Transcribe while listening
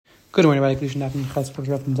Good morning, everybody. Kidushin happened.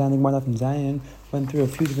 Zion went through a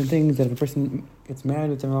few different things that if a person gets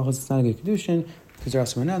married with them, it's not a good Kidushin because they're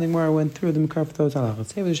also now. The Gemara went through the Mekar for those halachas.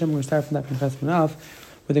 Today, with Hashem, we're going to start from that Pinchas off.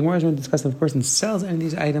 But the Gemara is going to discuss if a person sells any of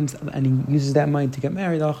these items and he uses that money to get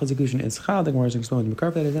married. The halachas Kidushin is chal. The Gemara is going to explain the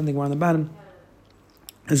Mekar that is. And the Gemara on the bottom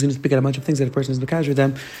is going to speak out a bunch of things that a person is mekash with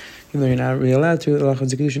them, even though you're not really allowed to. The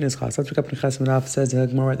halachas Kidushin is chal. So let's pick up Pinchas off. Says the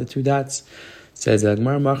Gemara at the two dots. Says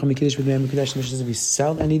Gemara, if you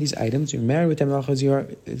sell any of these items, you're married with them.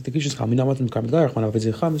 The Kiddush is called. We don't want them to come to the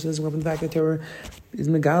Chacham. Says the fact that Torah is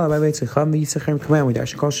megala by way Chacham. We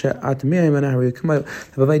actually call she'at miyim and how we come out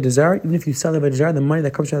the bavay desire. Even if you sell the bavay desire, the money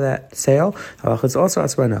that comes from that sale, it's also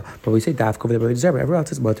asrana. But we say dafka over the bavay desire. But everywhere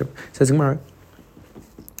else is butter. Says Gemara.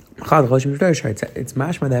 It's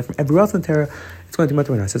mashma that from everywhere else in the Torah, it's going to be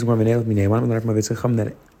mutter. Says Gemara,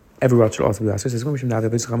 that everywhere else should also be asked. Because we have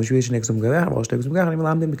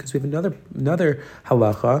another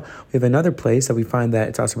halacha, we have another place that we find that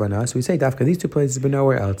it's also bana. So we say dafka these two places, but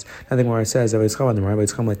nowhere else. Nothing more says like we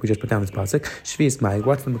just put down this pasuk. Shvius mai.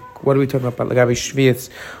 What are we talking about? Lagabi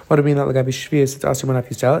shvius. What do we mean that lagabi shvius? It's also bana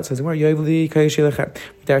if you sell it. It says where yoyvli kayish lechem.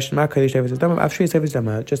 Just like kayish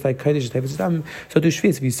tevis dam. So do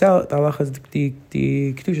shvius. If you sell it, the halacha is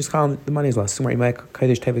the kiddush is chal. The money is lost. Somewhere you make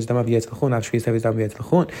kayish tevis dam v'yetz l'chun. Shvius tevis dam v'yetz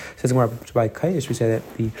l'chun. Says by Kaddish, we say that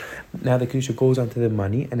now the Kedusha goes onto the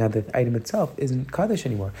money, and now the item itself isn't Kaddish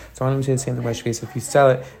anymore. So why don't we say the same thing by Shvius? If you sell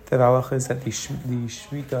it, the halacha is that the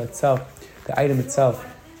Shemitah itself, the item itself,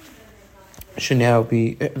 should now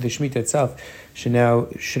be the Shemitah itself shouldn't have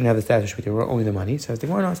the status of Shemitah. We're only the money. Says the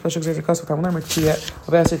Gemara, special exercise cost special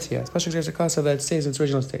exercise cost that stays in its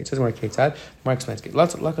original state. Says Gemara Ketzad. Mark explains.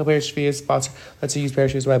 Lots of Shvius, Batzer. Let's use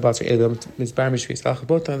Shvius by Batzer. It's Bar Shvius.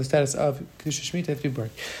 Both on the status of Kedusha Shemitah have to be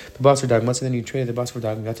burnt. The Batzer dog. Once then you trade the Batzer for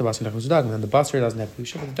dog. That's the Batzer dog. And then the Batzer doesn't have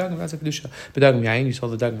Kedusha, but the dog has a Kedusha. But dog yain, you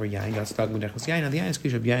sold the dog for yain. That's the dog with yain. Now the yain is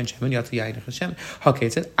Kedusha. Yain Shemin. That's the yain Hashem. Okay,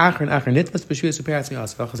 it said Achron Nitlas B'Shvius Peretz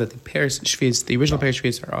Mi'asr. That the pairs Shvius, the original pair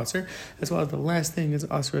Shvius are Asr, as well as the last thing is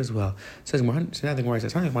Asr as well. So now the Gemara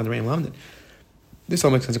says, this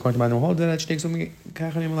all makes sense according to my hold that according to my hold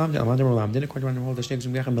that what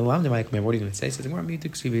are you going to say? Says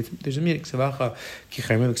there's a meeting in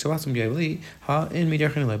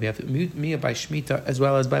Midachin we have Mia by Shemitah as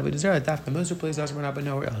well as by B'Dezerah. Dafka most places also not but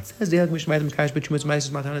nowhere else. Says the Elgmish Ma'adim Kash B'Chumas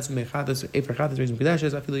Ma'asis Matanas Mechadas Eferchadas Reason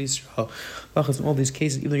Kedushes Afil Yisrael. Lachas in all these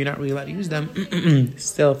cases, even though you're not really allowed to use them,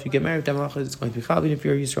 still if you get married, then lachas it's going to be chal. Even if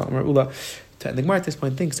you're Yisrael or Ula. The Gemara at this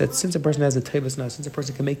point thinks that since a person has a tevis now, since a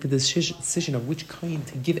person can make the decision of which kind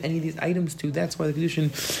to give any of these items to, that's why the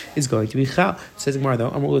Kidushin is going to be chal. Says the Gemara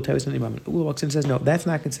though, Ula tevis and Imam. Ula walks in and says, no, that's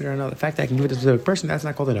not considered enough. The fact that I can give it to a specific person, that's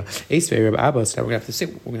not called enough. Eisvei Rabbi Abba, so we're going to have to sit,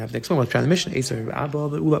 we're going to have to explain what's trying the mission. Eisvei Rabbi Abba,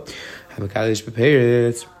 the Ula. Have a Kaddish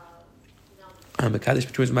prepared. The Kaddish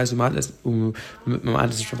between Ma'anis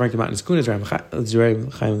is referring to Ma'anis Kunas,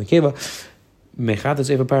 Zerayim Chaim and the Keva. Mechadas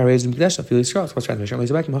Eva Paradise in Kedusha. Feel Yisrael. What's translation? We're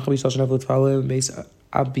talking about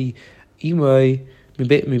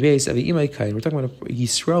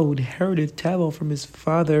Yisrael who inherited Tavel from his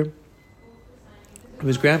father.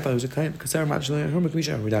 His grandfather was a kind of and you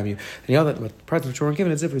know that what parts which weren't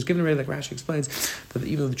given as if it was given already, like Rashi explains, that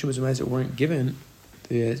even though the Chumas and Ma'aser weren't given,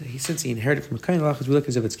 since he inherited from a kain, we look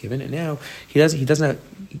as if it's given, and now he doesn't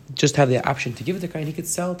just have the option to give it to kain, he could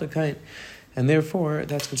sell it to kain. And therefore,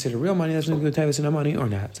 that's considered real money. That's going to be tevis and money or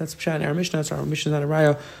not. So that's pshat in our Mishnah. So our Mishnah is not a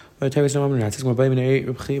raya, but tevis and money or not. It's going to be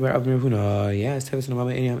yes, tevis and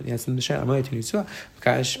money. Yes, in the shayla. Amalei to Yisrael.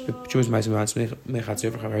 Kash b'chumas ma'asim ma'asim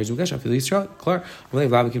mechatzer for chavar zugash. Afil Yisrael. Klar. Amalei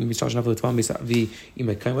v'lav kim misal shnafel l'tvam b'savi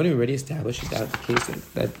imekaim. When we already established that the case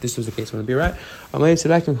that this was the case, would it be right? Amalei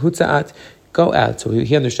tzedaktim hutza'at. Go out. So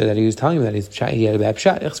he understood that he was telling him that he had a bad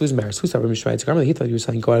pshat. He was embarrassed. He thought he was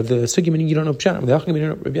saying, go out of the sugi, meaning you don't know pshat.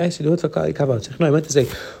 No, I meant to say,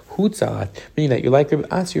 Hutzat, meaning that you like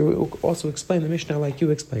Rabbi Asi, you also explain the Mishnah like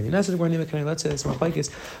you explain. And that's the word name. Let's say it's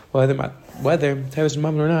machlekes whether Tevis and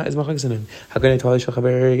Mammon or not is machlekes in him. How can I tell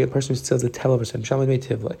you a person who steals a tel over some Shalom made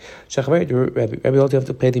tivlei? Shachaber, Rabbi also have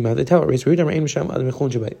to pay the amount of the tel. Raise Rudam Rein Misham Adam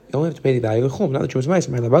Mechun Shabbat. You only have to pay the value of the chum, not the Jewish mice.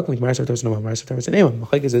 My labak with Marsa Tevis and Mammon, Marsa Tevis and Amon.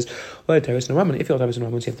 Machlekes is well Tevis and Mammon. If you hold Tevis and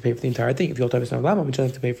Mammon, you have to pay for the entire thing. If you hold Tevis and Mammon, you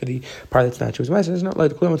have to pay for the part that's not Jewish mice. It's not like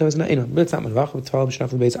the Kulam Tevis and Amon. But it's not Manvach with 12 Shnaf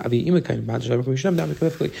the base Avi Imakain. Mancham Misham Dam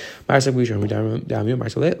Kefli. Marsa Guisham.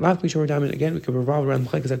 Again, we could revolve around the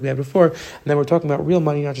machlekes like we had before, and then we're talking about real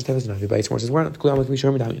money, not just tevis and avi. Says we're not kulam with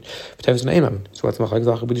mishur medamian, but tevis and aimam. So what's machlekes?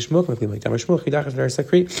 Lachab b'dishmuk like Shmuel chidachas very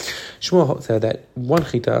sakri. Shmuel said that one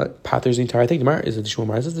chita patters the entire thing. The mar is the Shmuel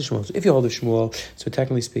mar. This is the Shmuel. So if you hold the Shmuel, so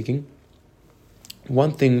technically speaking,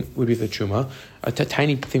 one thing would be for truma,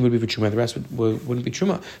 tiny thing would be for truma, the rest wouldn't be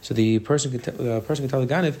truma. So the person could tell the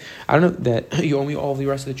Ganav, I don't know that you owe me all the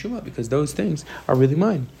rest of the truma because those things are really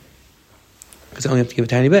mine. Because I only have to give a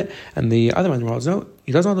tiny bit, and the other one no,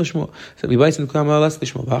 he doesn't want the shmul. So we buy some kama less the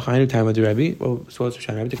shmul. B'achayinu time of the Rebbe. Well, so it's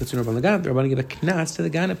Rabbi to consider Rabban Laganab. Rabban give a knas to the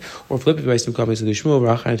Ganab, or flip it by some kama to the shmul.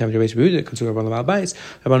 B'achayinu time of the Rebbe. Consider Rabban Labayis.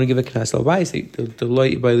 Rabban give a knas to Labayis. The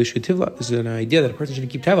loy by the shutivla. This is an idea that a person should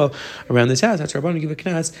keep tevel around this house. That's Rabban give a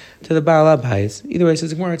knas to the Baal Labayis. Either way, it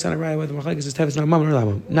says it's not a right whether machlekes is tevel is not mammon or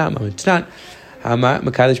lamam. Not mammon. It's not.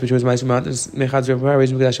 Makadosh which was my mountains mechadz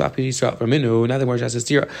reparation because I pity Israel for minu. Now the word says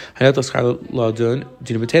tira. Hanot l'schar lo dun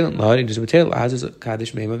dinu betel lo dinu betel as is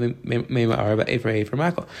kadosh mema arba a for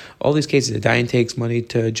mako. All these cases, a dayan takes money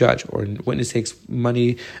to judge, or a witness takes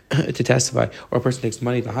money to testify, or a person takes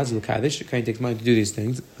money to hazil kadosh. The kind takes money to do these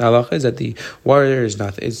things. The halacha is that the water is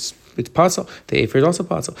not it's possible. The afer is also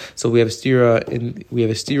possible. So we have a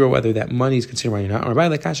stira whether that money is considered money or not. Or by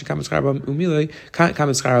like kasha kamescharava umilay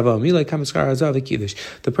kamescharava umilay kamescharava kiddush.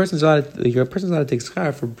 The person's allowed to take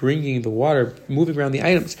schar for bringing the water, moving around the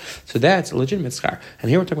items. So that's a legitimate schar. And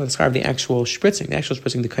here we're talking about the schar of the actual spritzing. The actual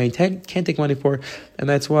spritzing the kain can't take money for, and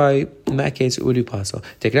that's why in that case it would be possible.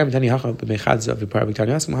 You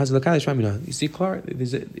see, Clark,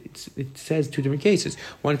 it says two different cases.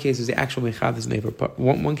 One case is the actual mechad neighbor part.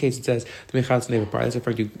 One case it says the mechad's neighbor part. That's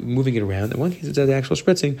referring to moving it around. In one case it says the actual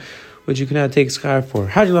spritzing, which you cannot take schar for.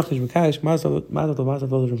 How do you lachnish mekadosh? Mazel tov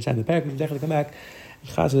from the parak. We definitely come back.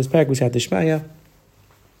 Chaz this parak we have the shmaya.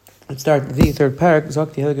 Let's start the third parak.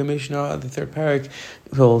 Zakti Helga Mishnah. The third parak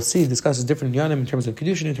we'll see discusses different yanim in terms of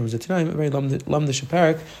Kidushin, in terms of Tanaim. Very lamdish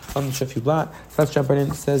parak, lamdish fiblat. So let's jump right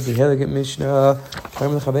in. It says the Helga Mishnah.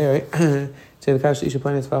 Say the kadosh isha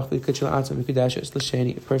planet tzvach v'kitchel atzam v'kidashes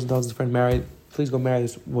l'sheni. A person tells his friend, marry, please go marry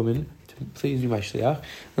this woman. Please be my shliach.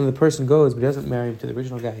 And the person goes, but he doesn't marry him to the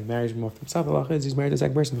original guy. He marries him off himself. He's married to the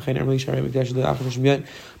second person. The person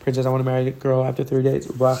says, I want to marry a girl after 30 days.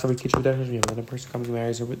 And then a person comes and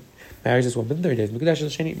marries this woman within 30 days.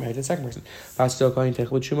 Married to the second person. Let's say a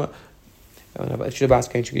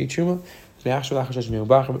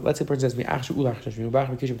person says,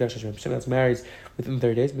 that's married within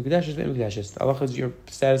 30 days. Allah is your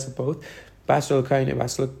status of both. In both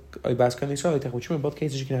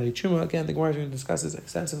cases, you can add a chuma. Again, the Gemara is going to discuss this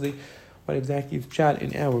extensively. What exactly you've shot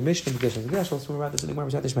in our Mishnah? Because let's talk about this in the Gemara.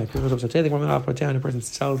 The person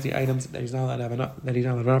sells the items that he's not allowed to have enough. That he's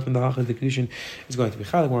not allowed to have enough. And the Kidushin is going to be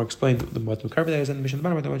chal. The Gemara explained what the Mekarva that is in the Mishnah.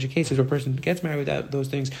 About a bunch of cases where a person gets married without those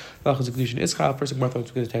things. The Kidushin is chal. First, the Gemara thought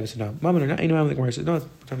it was going to say mammon or not. Anyone the Gemara says no. We're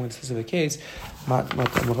talking about a specific case. Or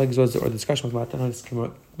the discussion was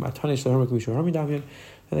matanish the hermik mishu hermi damian.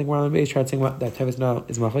 I think we're on the base trying to think that tevis now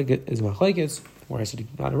is machlekes, where I said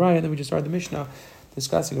not a riot. And then we just started the Mishnah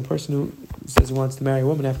discussing a person who says he wants to marry a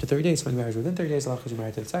woman after 30 days. When he marries within 30 days, Allah is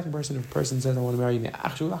married to the second person. If a person says I want to marry you, and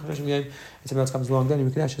somebody else comes along, then you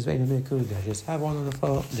can just have one on the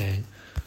floor day.